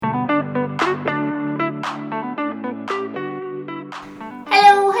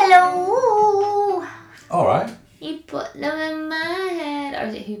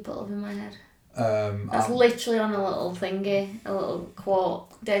keep it up in my head. That's literally on a little thingy, a little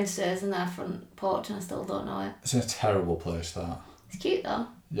quote downstairs in their front porch, and I still don't know it. It's in a terrible place, that. It's cute though.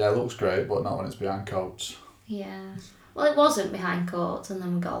 Yeah, it looks great, but not when it's behind coats. Yeah. Well, it wasn't behind coats, and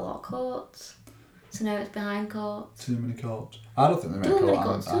then we got a lot of coats. So now it's behind coats. Too many coats. I don't think they make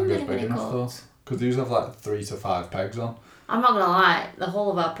coat hangers big enough though. Because they usually have like 3 to 5 pegs on. I'm not going to lie, the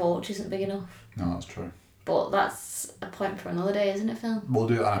whole of our porch isn't big enough. No, that's true. But that's a point for another day, isn't it, Phil? We'll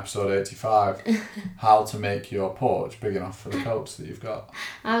do that on episode 85. How to make your porch big enough for the coats that you've got.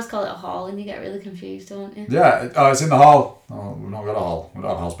 I always call it a hall and you get really confused, don't you? Yeah, it's in the hall. Oh, we've not got a hall. We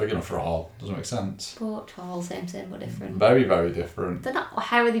don't have a house big enough for a hall. Doesn't make sense. Porch, hall, same but different. Very, very different. They're not.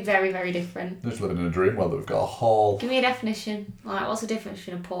 How are they very, very different? They're just living in a dream world that we've got a hall. Give me a definition. Like, what's the difference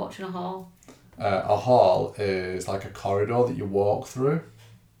between a porch and a hall? A hall is like a corridor that you walk through.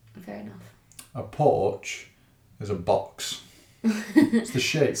 Fair enough. A porch is a box. It's the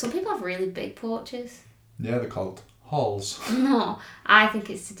shape. Some people have really big porches. Yeah, they're called halls. No, I think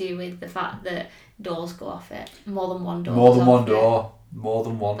it's to do with the fact that doors go off it. More than one door. More than one door. More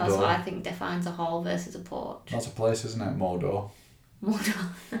than one door. That's what I think defines a hall versus a porch. That's a place, isn't it? Mordor. Mordor.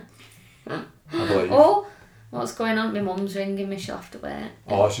 I believe. Oh, what's going on? My mum's ringing me. She'll have to wait.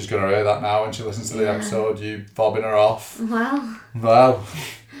 Oh, she's going to hear that now when she listens to the episode. You fobbing her off. Well,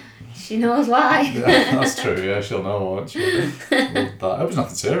 she knows why. Yeah, that's true. Yeah, she'll know, won't she? Love that. I hope it's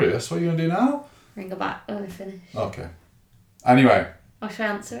nothing serious. What are you going to do now? Ring her back when we finish. Okay. Anyway. Or should I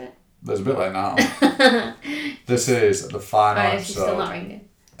answer it? There's a bit late now. This is the final episode. She's still not ringing.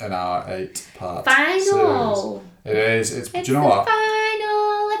 In our 8-part Final. series. It is. Do you know what?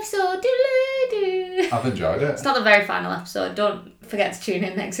 Final episode. Doo-doo-doo. I've enjoyed it. It's not the very final episode. Don't forget to tune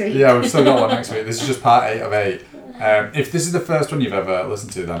in next week. Yeah, we've still got one next week. This is just part 8 of 8. If this is the first one you've ever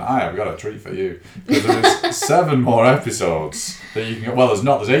listened to, then I have got a treat for you. Because there's 7 more episodes that you can go... Well, there's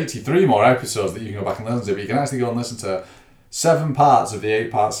not. There's 83 more episodes that you can go back and listen to. But you can actually go and listen to 7 parts of the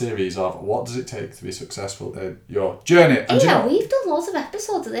 8-part series of what does it take to be successful in your journey. And yeah, we've done loads of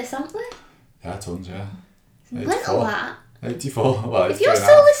episodes of this, haven't we? Yeah, tons, yeah. Little that. 84. Well, if you're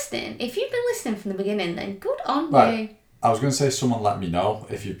still listening, if you've been listening from the beginning, then good on you. I was going to say someone let me know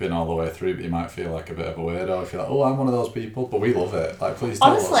if you've been all the way through, but you might feel like a bit of a weirdo if you're like, oh, I'm one of those people, but we love it. Like, please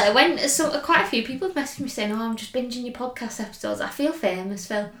tell us. Honestly, when quite a few people have messaged me saying, oh, I'm just binging your podcast episodes, I feel famous,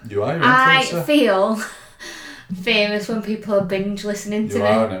 Phil. You are, you're an influencer. I feel famous when people are binge listening to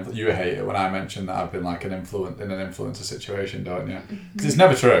me. You hate it when I mention that I've been like in an influencer situation, don't you? Because it's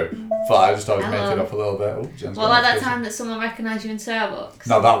never true, but I just always make it up a little bit. Oh, well, like that time that someone recognised you in Starbucks.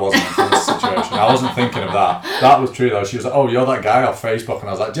 No, that wasn't an influencer situation. I wasn't thinking of that. That was true though. She was like, oh, you're that guy off Facebook, and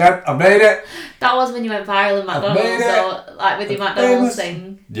I was like, Jen, I made it. That was when you went viral in McDonald's, or like with your McDonald's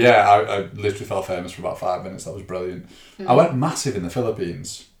thing. Yeah, I literally felt famous for about 5 minutes. That was brilliant. I went massive in the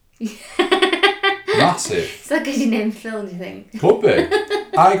Philippines. Massive. Is that because your name's Phil, do you think? Could be.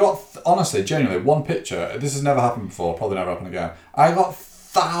 I got, honestly, genuinely, one picture. This has never happened before, probably never happen again. I got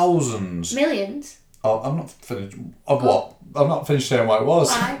thousands. Millions? Oh, I'm not finished. Of what? I'm not finished saying what it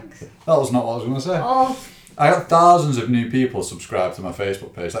was. Thanks. That was not what I was going to say. Oh. I got thousands of new people subscribed to my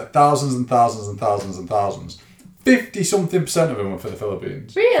Facebook page. Like thousands and thousands and thousands and thousands. 50-something% of them were for the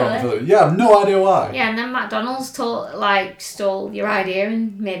Philippines. Really? Yeah, I have no idea why. Yeah, and then McDonald's stole your idea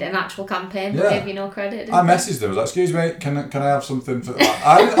and made an actual campaign, but gave you no credit. I messaged them. I was like, excuse me, can I have something for...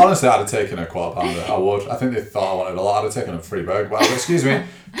 Honestly, I'd have taken a £quarter. I would. I think they thought I wanted a lot. I'd have taken a free burger. But I was like, excuse me,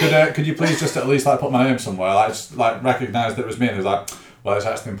 could you please just at least like put my name somewhere? Like, just like recognise that it was me. And they was like, well, it's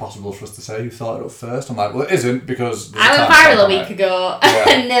actually impossible for us to say who thought it up first. I'm like, well, it isn't, because... I went viral a week ago.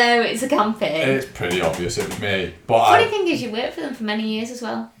 Yeah. No, it's a campaign. It's pretty obvious it was me. But funny thing is, you worked for them for many years as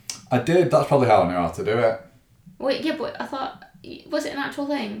well. I did. That's probably how I knew how to do it. Wait, yeah, but I thought... Was it an actual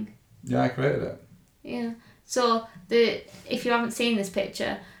thing? Yeah, I created it. Yeah. So, if you haven't seen this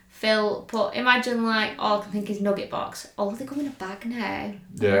picture, Phil put... Imagine, like, all I can think is nugget box. Oh, they come in a bag now.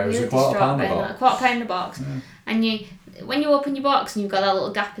 Yeah, it was a £quarter box. A £quarter box. Yeah. And when you open your box and you've got that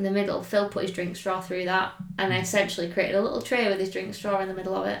little gap in the middle, Phil put his drink straw through that and essentially created a little tray with his drink straw in the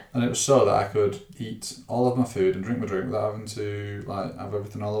middle of it. And it was so that I could eat all of my food and drink my drink without having to like have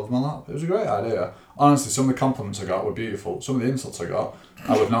everything all over my lap. It was a great idea. Honestly, some of the compliments I got were beautiful. Some of the insults I got,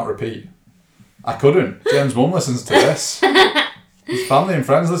 I would not repeat. I couldn't. Jen's mum listens to this. His family and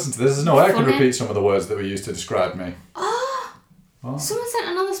friends listen to this. There's no way I could repeat some of the words that were used to describe me. Oh! What? Someone sent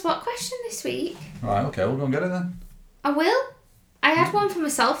another spot question this week. Right, okay, we'll go and get it then. I will. I had one for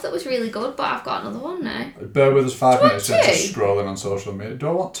myself that was really good, but I've got another one now. Bear with us 5 minutes and just scrolling on social media. Do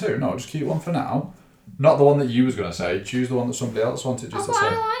I want 2? No, just keep one for now. Not the one that you was going to say. Choose the one that somebody else wanted just to say.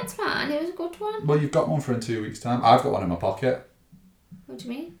 I liked mine. It was a good one. Well, you've got one for in 2 weeks' time. I've got one in my pocket. What do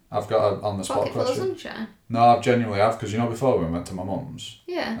you mean? I've got a on the spot Pocket full of question. sunshine. No, I've genuinely have, because you know before when we went to my mum's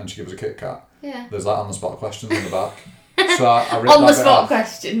Yeah. and she gave us a Kit Kat, Yeah. there's like on the spot questions in the back. So I ripped On that the bit spot off.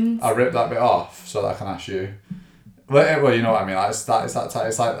 questions. I ripped that bit off so that I can ask you. Well, you know what I mean. Like, it's like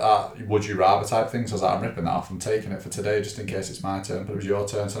that would you rather type thing. So I was like, I'm ripping that off. I'm taking it for today just in case it's my turn, but it was your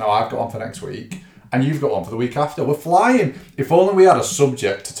turn. So now I've got one for next week, and you've got one for the week after. We're flying. If only we had a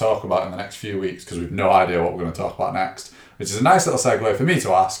subject to talk about in the next few weeks, because we've no idea what we're going to talk about next. Which is a nice little segue for me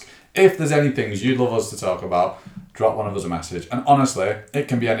to ask if there's any things you'd love us to talk about. Drop one of us a message, and honestly, it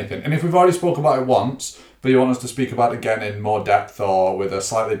can be anything. And if we've already spoke about it once, but you want us to speak about it again in more depth or with a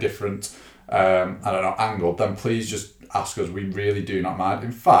slightly different, angle, then please just ask us. We really do not mind.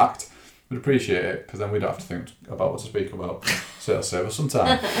 In fact, we'd appreciate it, because then we don't have to think about what to speak about. So it'll save us some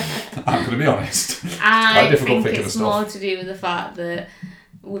time. I'm going to be honest. I think it's more to do with the fact that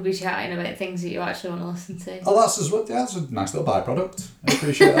we'll be chatting about things that you actually want to listen to. Oh, that's as well. Yeah, that's a nice little byproduct. I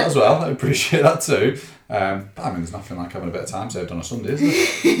appreciate that as well. I appreciate that too. But I mean, there's nothing like having a bit of time saved on a Sunday, is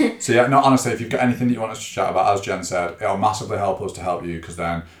there? So yeah, no, honestly, if you've got anything that you want us to chat about, as Jen said, it'll massively help us to help you, because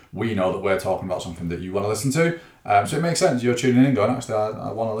then we know that we're talking about something that you want to listen to. So it makes sense. You're tuning in going, actually,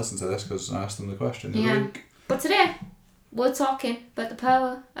 I want to listen to this because I asked them the question of the week. But today, we're talking about the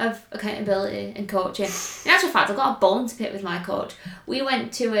power of accountability and coaching. In actual fact, I've got a bone to pick with my coach. We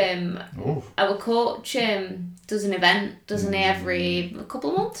went to our coach does an event, doesn't he, every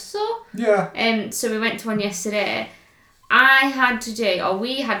couple of months or so? Yeah. So we went to one yesterday. We had to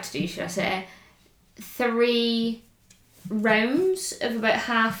do, should I say, 3 rounds of about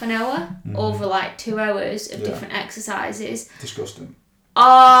half an hour over like 2 hours of different exercises. Disgusting.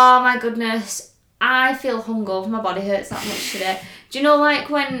 Oh my goodness. I feel hungover. My body hurts that much today. Do you know, like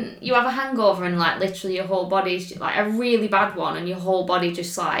when you have a hangover and like literally your whole body's like a really bad one, and your whole body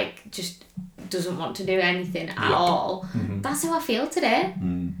just doesn't want to do anything at all? Mm-hmm. That's how I feel today.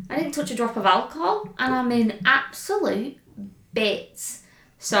 I didn't touch a drop of alcohol, and I'm in absolute bits.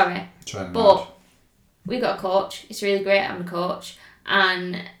 Sorry, but we got a coach. It's really great. I'm a coach,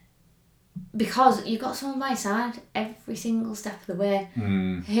 and because you've got someone by your side every single step of the way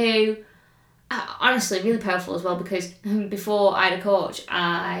who. Honestly, really powerful as well, because before I had a coach,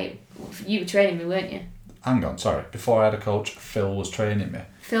 you were training me, weren't you? Hang on, sorry. Before I had a coach, Phil was training me.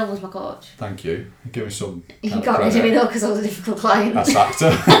 Phil was my coach. Thank you. Give me some. You got rid of me though because I was a difficult client. I sacked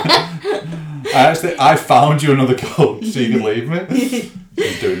her. I found you another coach so you could leave me. She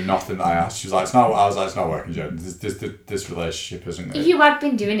was doing nothing that I asked. She was like, it's not working, Jen. This relationship isn't good. You had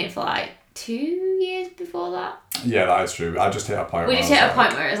been doing it for like 2 years before that. Yeah, that is true. I just hit a point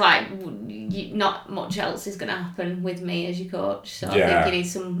where it's like, not much else is going to happen with me as your coach. So I think you need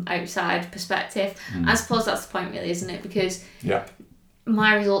some outside perspective. I suppose that's the point really, isn't it? Because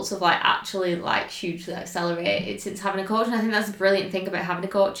my results have like actually like hugely accelerated since having a coach. And I think that's the brilliant thing about having a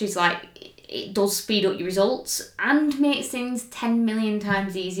coach is like, it does speed up your results and makes things 10 million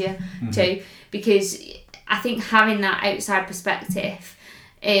times easier too. Because I think having that outside perspective,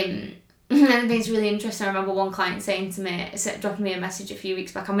 I think it's really interesting. I remember one client saying to me, dropping me a message a few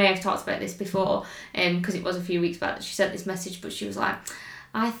weeks back. I may have talked about this before, because it was a few weeks back that she sent this message, but she was like,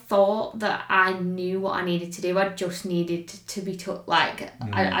 I thought that I knew what I needed to do. I just needed to be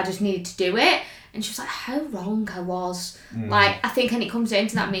I just needed to do it. And she was like, how wrong I was. Like, I think, and it comes down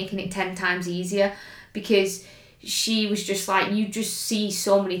to that making it 10 times easier, because she was just like, you just see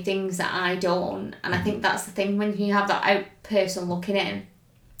so many things that I don't. And I think that's the thing when you have that out person looking in.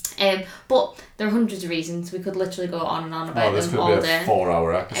 But there are hundreds of reasons. We could literally go on and on about them all day. This could be a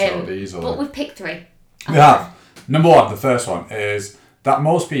 4-hour episode easily. But we've picked 3. We have. Number 1, the first one, is that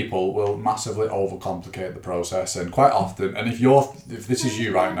most people will massively overcomplicate the process, and quite often, and if this is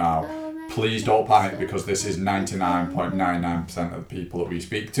you right now, please don't panic, because this is 99.99% of the people that we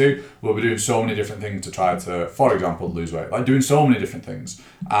speak to. We'll be doing so many different things to try to, for example, lose weight. Like doing so many different things.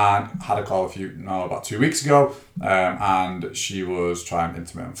 And had a call about 2 weeks ago, and she was trying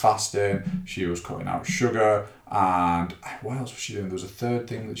intermittent fasting. She was cutting out sugar, and what else was she doing? There was a third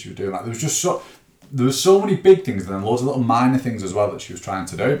thing that she was doing. Like there was so many big things, and then loads of little minor things as well that she was trying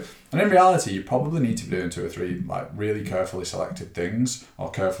to do. And in reality, you probably need to be doing 2 or 3 like really carefully selected things or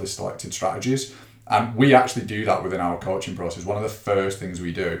carefully selected strategies. And we actually do that within our coaching process. One of the first things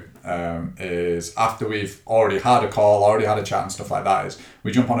we do is after we've already had a call, already had a chat and stuff like that, is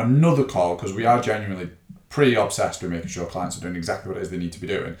we jump on another call, because we are genuinely pretty obsessed with making sure clients are doing exactly what it is they need to be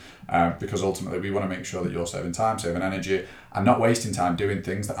doing, because ultimately we want to make sure that you're saving time, saving energy, and not wasting time doing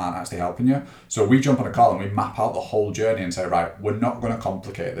things that aren't actually helping you. So we jump on a call and we map out the whole journey and say, right, we're not going to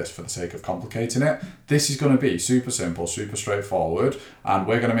complicate this for the sake of complicating it. This is going to be super simple, super straightforward, and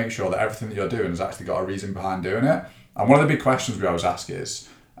we're going to make sure that everything that you're doing has actually got a reason behind doing it. And one of the big questions we always ask is,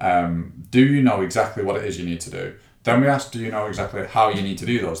 do you know exactly what it is you need to do? Then we ask, do you know exactly how you need to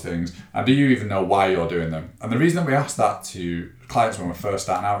do those things? And do you even know why you're doing them? And the reason that we ask that to clients when we're first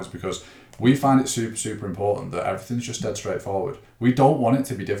starting out is because we find it super, super important that everything's just dead straightforward. We don't want it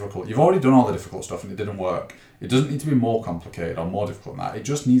to be difficult. You've already done all the difficult stuff and it didn't work. It doesn't need to be more complicated or more difficult than that. It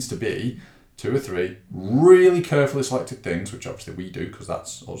just needs to be 2 or 3 really carefully selected things, which obviously we do because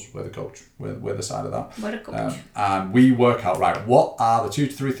that's us, we're the coach, we're the side of that. We're the coach. And we work out, right, what are the 2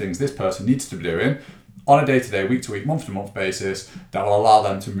 to 3 things this person needs to be doing on a day-to-day, week-to-week, month-to-month basis that will allow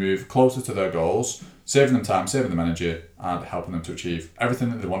them to move closer to their goals, saving them time, saving them energy, and helping them to achieve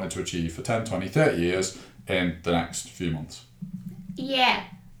everything that they wanted to achieve for 10, 20, 30 years in the next few months. Yeah.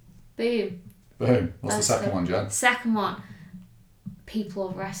 Boom. Boom. What's the second one, Jen? Second one. People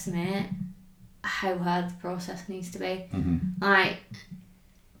overestimate how hard the process needs to be. Mm-hmm. Like,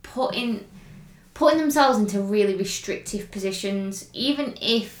 putting themselves into really restrictive positions, even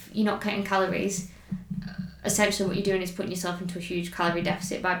if you're not counting calories, essentially what you're doing is putting yourself into a huge calorie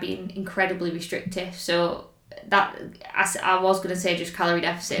deficit by being incredibly restrictive. So that, I was going to say just calorie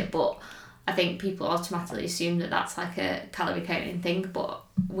deficit, but I think people automatically assume that that's like a calorie counting thing, but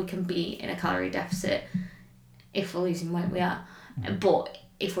we can be in a calorie deficit if we're losing weight, we are. But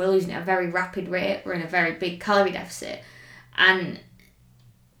if we're losing at a very rapid rate, we're in a very big calorie deficit. And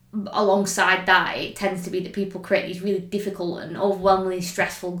alongside that, it tends to be that people create these really difficult and overwhelmingly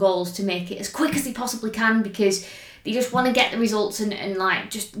stressful goals to make it as quick as they possibly can because they just want to get the results and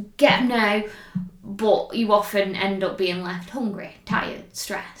like just get them now. But you often end up being left hungry, tired,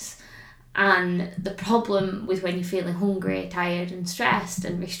 stressed. And the problem with when you're feeling hungry, tired and stressed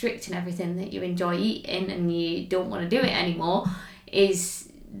and restricting everything that you enjoy eating and you don't want to do it anymore is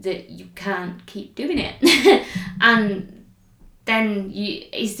that you can't keep doing it. And then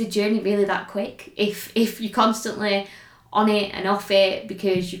is the journey really that quick? If you're constantly on it and off it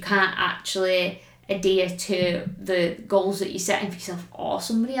because you can't actually adhere to the goals that you're setting for yourself or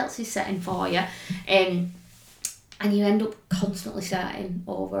somebody else is setting for you, and you end up constantly starting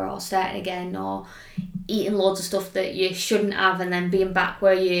over or starting again or eating loads of stuff that you shouldn't have and then being back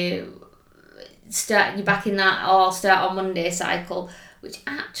where you're back in that or start on Monday cycle, which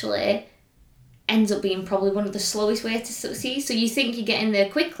actually ends up being probably one of the slowest ways to succeed. So you think you're getting there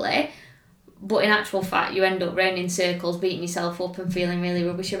quickly, but in actual fact you end up running in circles, beating yourself up and feeling really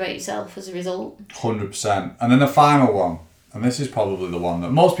rubbish about yourself as a result. 100%. And then the final one, and this is probably the one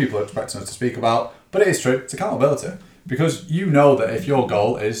that most people are expecting us to speak about, but it is true, it's accountability. Because you know that if your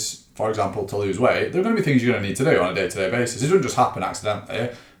goal is, for example, to lose weight, there are going to be things you're going to need to do on a day-to-day basis. It doesn't just happen accidentally.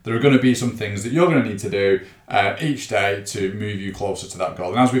 There are going to be some things that you're going to need to do each day to move you closer to that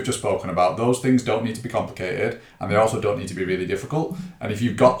goal. And as we've just spoken about, those things don't need to be complicated and they also don't need to be really difficult. And if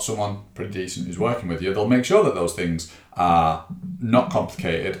you've got someone pretty decent who's working with you, they'll make sure that those things are not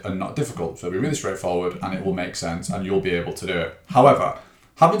complicated and not difficult. So it'll be really straightforward and it will make sense and you'll be able to do it. However,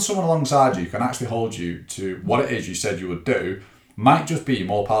 having someone alongside you can actually hold you to what it is you said you would do might just be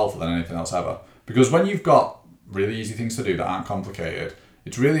more powerful than anything else ever. Because when you've got really easy things to do that aren't complicated,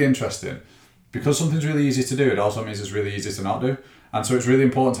 it's really interesting. Because something's really easy to do, it also means it's really easy to not do. And so it's really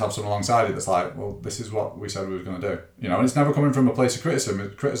important to have someone alongside you that's like, well, this is what we said we were going to do. You know, and it's never coming from a place of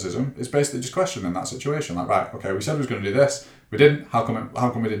criticism. It's basically just questioning that situation. Like, right, okay, we said we was going to do this. We didn't. How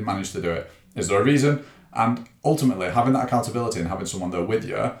come we didn't manage to do it? Is there a reason? And ultimately, having that accountability and having someone there with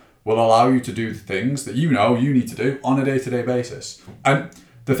you will allow you to do the things that you know you need to do on a day-to-day basis. And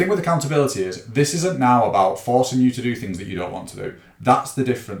the thing with accountability is this isn't now about forcing you to do things that you don't want to do. That's the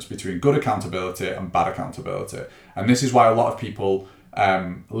difference between good accountability and bad accountability. And this is why a lot of people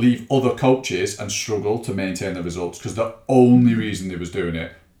leave other coaches and struggle to maintain the results because the only reason they was doing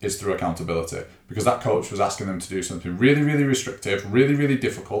it is through accountability. Because that coach was asking them to do something really, really restrictive, really, really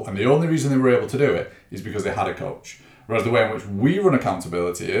difficult. And the only reason they were able to do it is because they had a coach. Whereas the way in which we run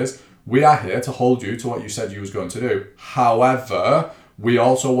accountability is we are here to hold you to what you said you was going to do. However, we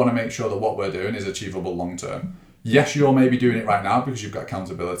also want to make sure that what we're doing is achievable long term. Yes, you're maybe doing it right now because you've got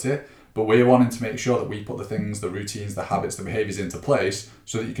accountability, but we're wanting to make sure that we put the things, the routines, the habits, the behaviours into place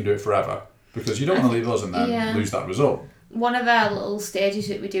so that you can do it forever. Because you don't want to leave us and then lose that result. One of our little stages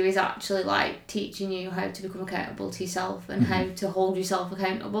that we do is actually like teaching you how to become accountable to yourself and how to hold yourself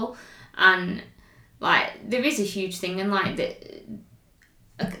accountable. And like there is a huge thing, and like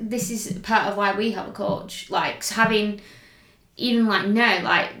this is part of why we have a coach. Like having even like now,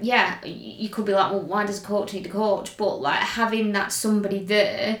 like yeah, you could be like, well, why does a coach need a coach? But like having that somebody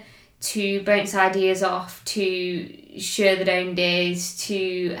there to bounce ideas off, to share the down days,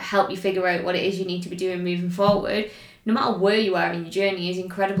 to help you figure out what it is you need to be doing moving forward, no matter where you are in your journey, is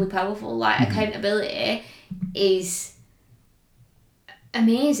incredibly powerful. Like accountability is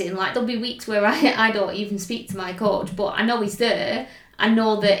amazing. Like, there'll be weeks where I don't even speak to my coach, but I know he's there. I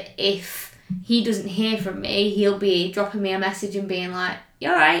know that if he doesn't hear from me, he'll be dropping me a message and being like, "You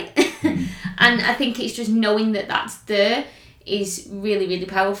alright?" And I think it's just knowing that that's there is really, really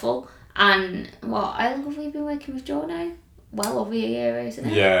powerful. And how long have we been working with Joe now? Well over a year, isn't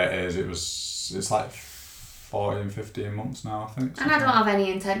it? Yeah, it is. It's like 14, 15 months now, I think. And I don't have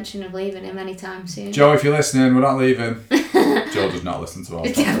any intention of leaving him anytime soon. Joe, if you're listening, we're not leaving. Joe does not listen to us.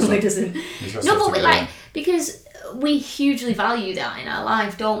 It definitely doesn't. No, but because we hugely value that in our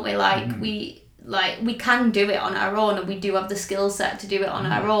life, don't we? Like, we can do it on our own, and we do have the skill set to do it on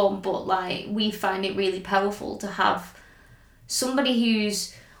our own, but like, we find it really powerful to have somebody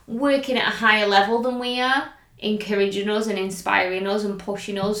who's working at a higher level than we are, encouraging us and inspiring us and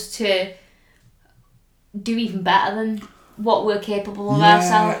pushing us to do even better than what we're capable of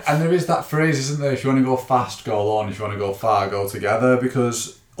ourselves. And there is that phrase, isn't there? If you want to go fast, go alone. If you want to go far, go together.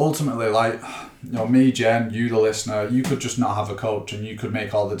 Because ultimately, like, you know, me, Jen, you, the listener, you could just not have a coach and you could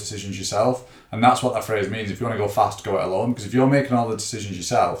make all the decisions yourself. And that's what that phrase means. If you want to go fast, go it alone. Because if you're making all the decisions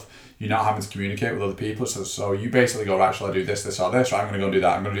yourself, you're not having to communicate with other people. So you basically go, right, shall I do this, or this? Right, I'm going to go and do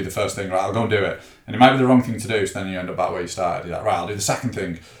that. I'm going to do the first thing. Right, I'll go and do it. And it might be the wrong thing to do, so then you end up back where you started. You're like, right, I'll do the second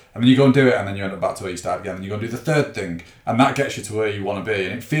thing. And then you go and do it, and then you end up back to where you started again. And you go and do the third thing. And that gets you to where you want to be.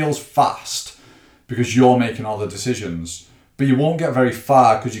 And it feels fast because you're making all the decisions. But you won't get very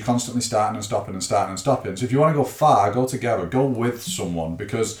far because you're constantly starting and stopping and starting and stopping. So if you want to go far, go together, go with someone,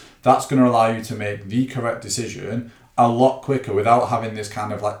 because that's going to allow you to make the correct decision a lot quicker without having this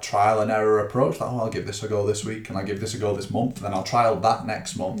kind of like trial and error approach. Like, I'll give this a go this week, and I'll give this a go this month, and then I'll trial that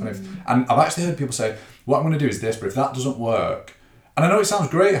next month. And I've actually heard people say, what I'm going to do is this, but if that doesn't work, and I know it sounds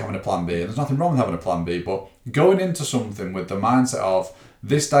great having a plan B, and there's nothing wrong with having a plan B, but going into something with the mindset of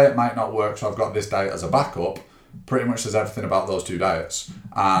this diet might not work, so I've got this diet as a backup, pretty much says everything about those two diets.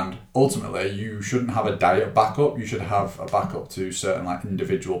 And ultimately, you shouldn't have a diet backup. You should have a backup to certain like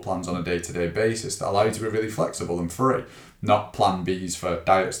individual plans on a day-to-day basis that allow you to be really flexible and free, not plan Bs for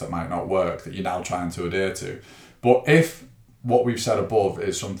diets that might not work that you're now trying to adhere to. But if what we've said above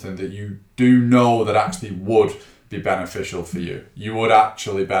is something that you do know that actually would be beneficial for you, you would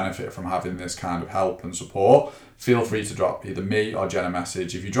actually benefit from having this kind of help and support, feel free to drop either me or Jen a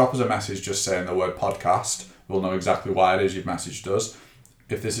message. If you drop us a message just saying the word podcast, we'll know exactly why it is you've messaged us.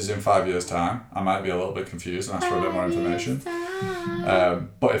 If this is in 5 years' time, I might be a little bit confused and ask for a bit more information.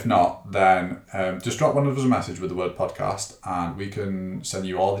 But if not, then just drop one of us a message with the word podcast, and we can send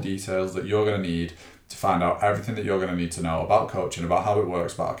you all the details that you're going to need to find out everything that you're going to need to know about coaching, about how it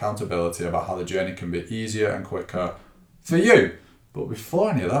works, about accountability, about how the journey can be easier and quicker for you. But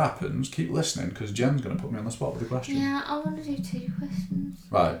before any of that happens, keep listening, because Jen's going to put me on the spot with a question. Yeah, I want to do 2 questions.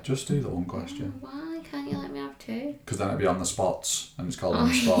 Right, just do the one question. Why can't you let me have 2? Because then it'd be on the spots, and it's called on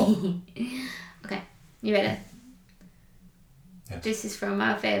the spot. Okay, you ready? Yes. This is from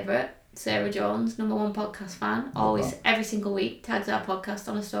our favourite, Sarah Jones, #1 podcast fan. Always, every single week, tags our podcast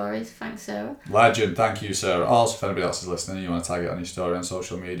on her stories. Thanks, Sarah. Legend, thank you, Sarah. Also, if anybody else is listening and you want to tag it on your story on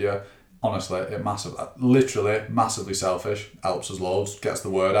social media, honestly, it massively selfish, helps us loads, gets the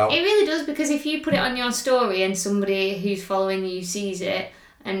word out. It really does, because if you put it on your story and somebody who's following you sees it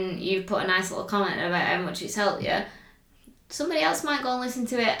and you put a nice little comment about how much it's helped you, somebody else might go and listen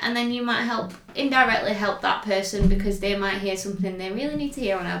to it, and then you might indirectly help that person, because they might hear something they really need to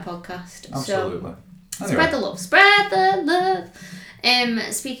hear on our podcast. Absolutely. So, anyway. Spread the love. Spread the love.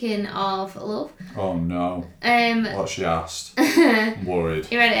 Speaking of love. Oh no. What she asked. I'm worried.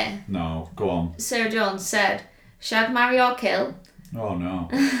 You ready? No, go on. Sarah Jones said, shag, marry or kill. Oh no.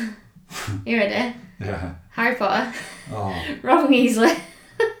 You ready? Yeah. Harry Potter. Oh. Ron Weasley.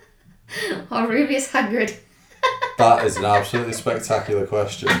 Or Rubius Hagrid. That is an absolutely spectacular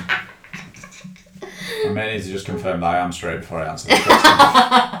question. I may need to just confirm that I am straight before I answer the question.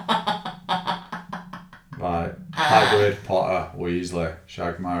 Right. Hagrid, Potter, Weasley,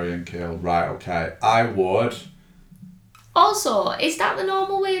 shag, marry and kill. Right, okay. I would. Also, is that the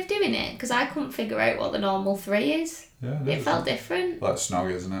normal way of doing it? Because I couldn't figure out what the normal 3 is. Yeah, it felt different. Like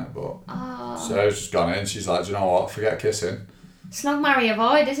snog, isn't it? But Sarah's just gone in. She's like, do you know what? Forget kissing. Snog, marry,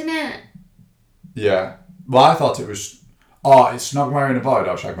 avoid, isn't it? Yeah. Well, I thought it was... Oh, it's snog, marry and avoid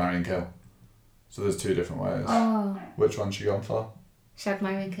or shag, marry and kill. So there's 2 different ways. Oh. Which one's she gone for? Shag,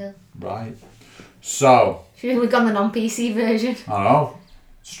 marry and kill. Right. So... We've gone the non-PC version. I know.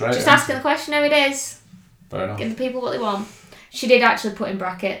 Straight Just asking the question how it is. Fair enough. Give the people what they want. She did actually put in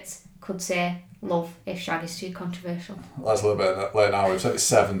brackets, could say love if shag is too controversial. That's a little bit late now. We've said it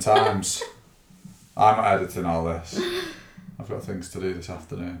 7 times. I'm not editing all this. I've got things to do this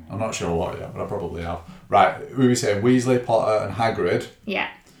afternoon. I'm not sure what yet, but I probably have. Right, who are we saying? Weasley, Potter and Hagrid? Yeah.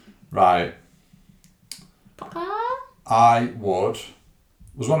 Right. Potter? I would...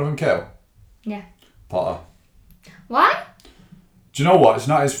 Was one of them kill? Yeah. Potter. Why? Do you know what? It's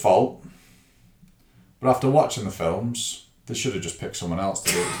not his fault. But after watching the films, they should have just picked someone else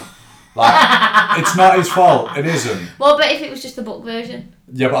to do it. Like, it's not his fault. It isn't. Well, but if it was just the book version.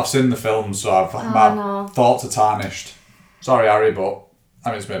 Yeah, but I've seen the films, so my thoughts are tarnished. Sorry, Harry, but I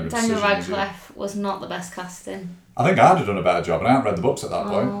mean, it's made a decision. Daniel Radcliffe was not the best casting. I think I'd have done a better job, and I haven't read the books at that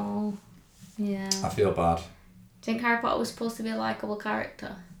point. Oh, yeah. I feel bad. Do you think Harry Potter was supposed to be a likeable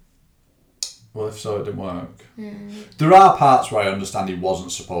character? Well, if so, it didn't work. Mm. There are parts where I understand he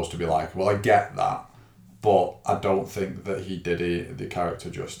wasn't supposed to be likeable. I get that. But I don't think that he did the character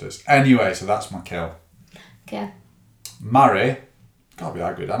justice. Anyway, so that's my kill. Okay. Marry. Gotta be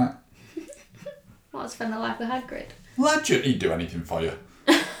Hagrid, hasn't it? What, spend the life with Hagrid? Legend, he'd do anything for you.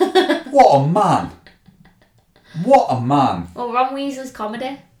 What a man. What a man. Well, Ron Weasley's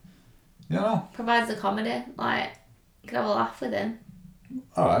comedy. You know? Provides the comedy. Like, you could have a laugh with him.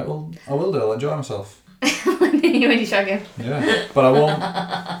 Alright, well, I will do. I'll enjoy myself. When you shag him. Yeah, but I won't.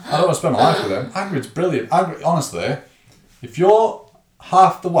 I don't want to spend my life with him. Hagrid's brilliant. Hagrid, honestly, if you're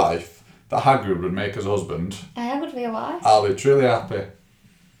half the wife that Hagrid would make as husband, I would be a wife. I'll be truly happy.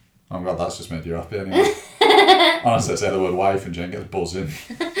 Oh God, that's just made you happy anyway. Honestly, I say the word wife and Jen gets buzzing.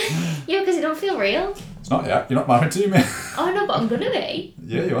 Yeah, because it don't feel real. It's not yet. You're not married to me. Oh no, but I'm gonna be.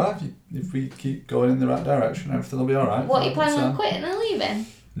 Yeah, you are. If we keep going in the right direction, everything will be alright. What, are you planning on quitting and leaving?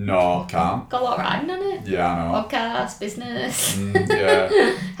 No, can't. Got a lot riding on it. Yeah, I know. Podcast, business,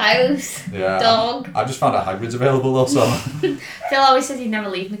 yeah. house, dog. I just found out Hagrid's available though, so. Phil always says he'd never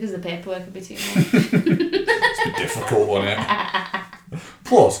leave me because the paperwork would be too much. It's a difficult one, eh?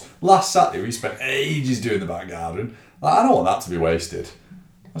 Plus, last Saturday we spent ages doing the back garden. Like, I don't want that to be wasted.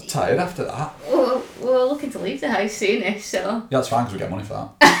 I was tired after that. We're looking to leave the house soonish, so. Yeah, that's fine because we get money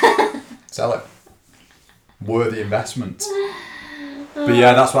for that. Sell it. Worthy investment. But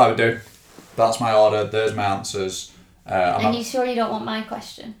yeah, that's what I would do. That's my order. There's my answers. And you sure you don't want my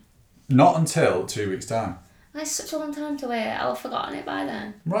question? Not until 2 weeks' time. That's such a long time to wait. I'll have forgotten it by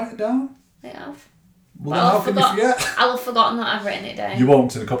then. Write it down. I have. Well, then how can you forget? I'll have forgotten that I've written it down. You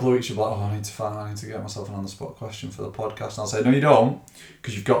won't. In a couple of weeks, you'll be like, oh, I need to get myself an on-the-spot question for the podcast. And I'll say, no, you don't,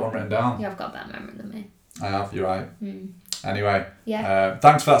 because you've got one written down. Yeah, I've got better memory than me. I have, you're right. Mm. Anyway, yeah.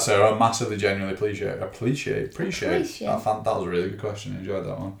 Thanks for that, Sarah. I massively, genuinely appreciate. That was a really good question. I enjoyed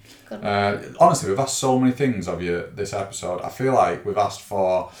that one. Good. Honestly, we've asked so many things of you this episode. I feel like we've asked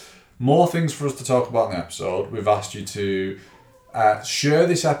for more things for us to talk about in the episode. We've asked you to share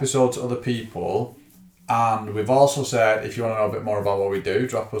this episode to other people. And we've also said, if you want to know a bit more about what we do,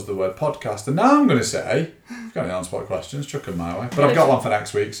 drop us the word podcast. And now I'm going to say, if you've got any on-spot questions, chuck them my way. But I've got one for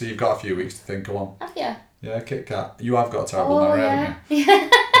next week, so you've got a few weeks to think of one. Have you? Yeah, Kit Kat. You have got a terrible memory, haven't you? Yeah.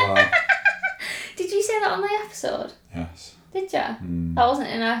 Wow. Did you say that on the episode? Yes. Did you? That wasn't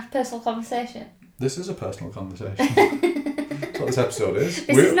in a personal conversation? This is a personal conversation. That's what this episode is.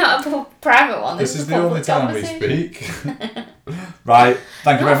 This is not a private one. This is the only time we speak. Right.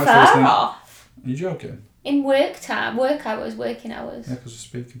 Thank you very much for listening. Are you joking? In work hours, working hours. Yeah, because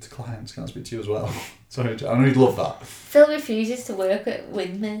we're speaking to clients. Can't speak to you as well. Sorry, I know you'd love that. Phil refuses to work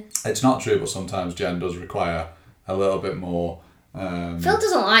with me. It's not true, but sometimes Jen does require a little bit more. Phil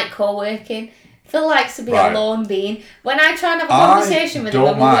doesn't like co-working. Phil likes to be a lone being. When I try and have a conversation with him, I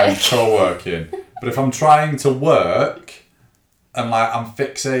don't mind co-working. But if I'm trying to work and like I'm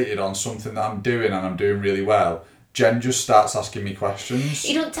fixated on something that I'm doing and I'm doing really well, Jen just starts asking me questions.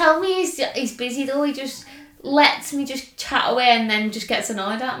 He don't tell me he's busy though. He just lets me just chat away and then just gets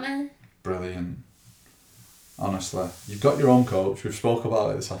annoyed at me. Brilliant. Honestly, you've got your own coach. We've spoke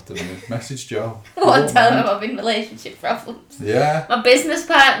about it this afternoon. Message Joe. What, tell him I'm having relationship problems? Yeah. My business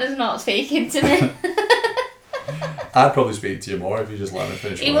partner's not speaking to me. I'd probably speak to you more if you just let me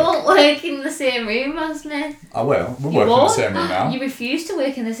finish. He won't work in the same room as me. I will. We're working in the same room now. You refuse to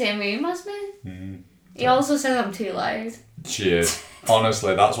work in the same room as me. He also says I'm too loud. Cheers.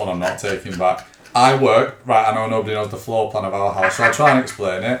 Honestly, that's one I'm not taking back. I work, right, I know nobody knows the floor plan of our house, so I'll try and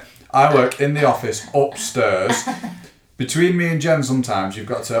explain it. I work in the office upstairs. Between me and Jen sometimes, you've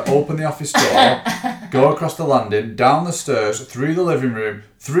got to open the office door, go across the landing, down the stairs, through the living room,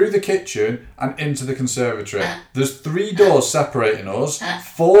 through the kitchen, and into the conservatory. There's 3 doors separating us,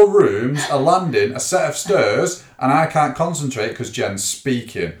 4 rooms, a landing, a set of stairs, and I can't concentrate because Jen's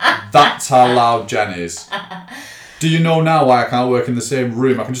speaking. That's how loud Jen is. Do you know now why I can't work in the same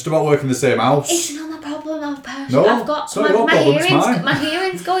room? I can just about work in the same house. It's not my problem. No, I've got it's not your problem, it's mine. My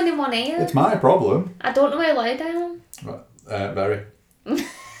hearing's going in one ear. It's my problem. I don't know where to lie down. Very.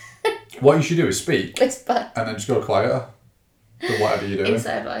 What you should do is speak. Whisper. And then just go quieter than whatever you're doing.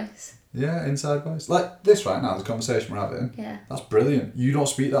 Inside voice. Yeah, inside voice. Like this right now, the conversation we're having. Yeah. That's brilliant. You don't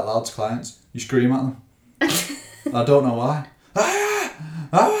speak that loud to clients. You scream at them. I don't know why.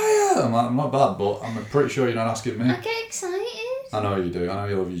 I'm not bad, but I'm pretty sure you're not asking me. I get excited. I know you do. I know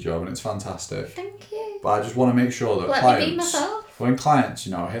you love your job and it's fantastic. Thank you. But I just want to make sure that Let me be myself. when clients,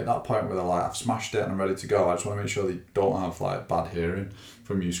 hit that point where they're like, I've smashed it and I'm ready to go, I just want to make sure they don't have like bad hearing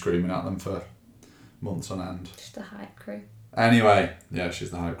from you screaming at them for months on end. Just a hype crew. Anyway, yeah,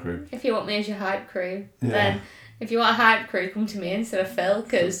 she's the hype crew. If you want me as your hype crew, then if you want a hype crew, come to me instead of Phil,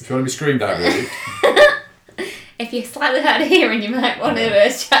 because... If you want to be screamed at every week... If you're slightly hard of hearing, you might want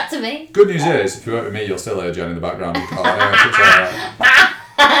to chat to me. Good news is, if you work with me, you'll still hear Jen in the background.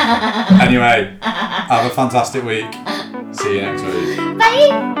 Anyway, have a fantastic week. See you next week.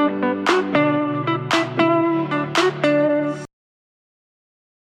 Bye!